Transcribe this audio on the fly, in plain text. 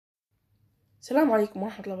السلام عليكم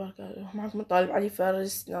ورحمة الله وبركاته. معكم الطالب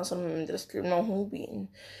فارس ناصر من مدرسة الموهوبين.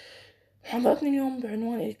 محاضرتنا اليوم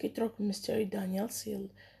بعنوان الكتروكيمستري دانيال سيل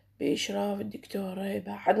بإشراف الدكتورة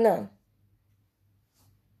عدنان.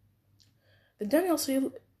 The Daniel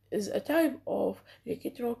seal is a type of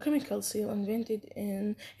electrochemical seal invented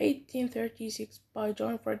in 1836 by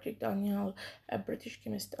John Frederick Daniel, a British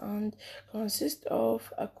chemist, and consists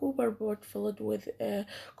of a copper pot filled with a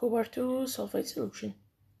copper 2 sulfate solution,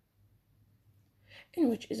 in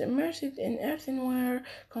which is immersed in earthenware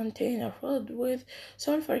container filled with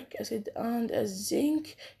sulfuric acid and a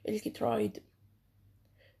zinc electrode.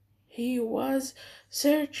 He was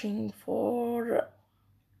searching for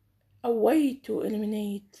a way to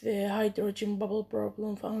eliminate the hydrogen bubble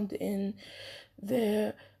problem found in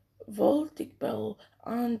the voltaic bell,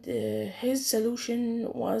 and his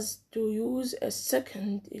solution was to use a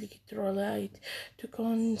second electrolyte to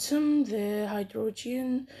consume the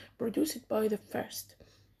hydrogen produced by the first.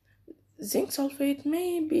 Zinc sulfate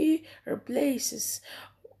may be replaced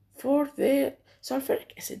for the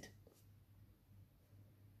sulfuric acid.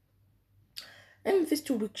 In these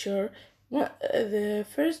two pictures, the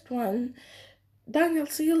first one, Daniel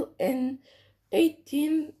seal in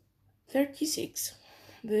 1836.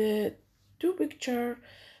 The two picture,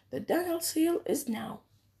 the Daniel seal is now.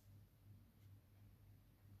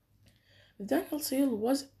 The Daniel seal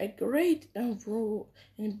was a great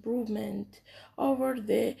improvement over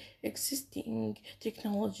the existing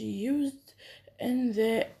technology used in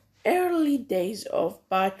the early days of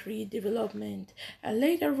battery development. A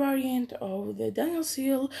later variant of the Daniel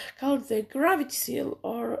seal, called the gravity seal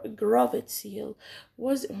or gravity seal,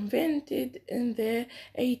 was invented in the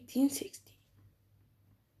 1860s.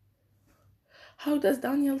 How does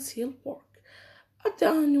Daniel seal work? At the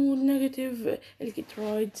anode negative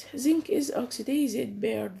electrodes, zinc is oxidized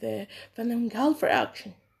by the following half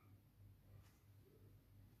reaction.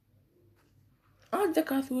 At the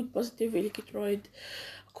cathode positive electrode,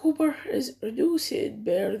 copper is reduced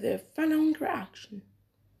by the following reaction.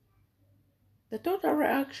 The total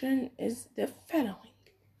reaction is the following.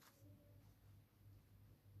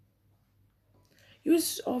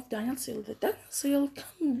 Use of Daniel seal. The Daniel seal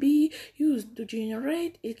can be used to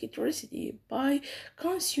generate electricity by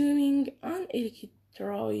consuming an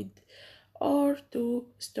electrode or to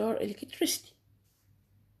store electricity.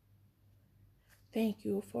 Thank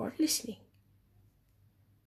you for listening.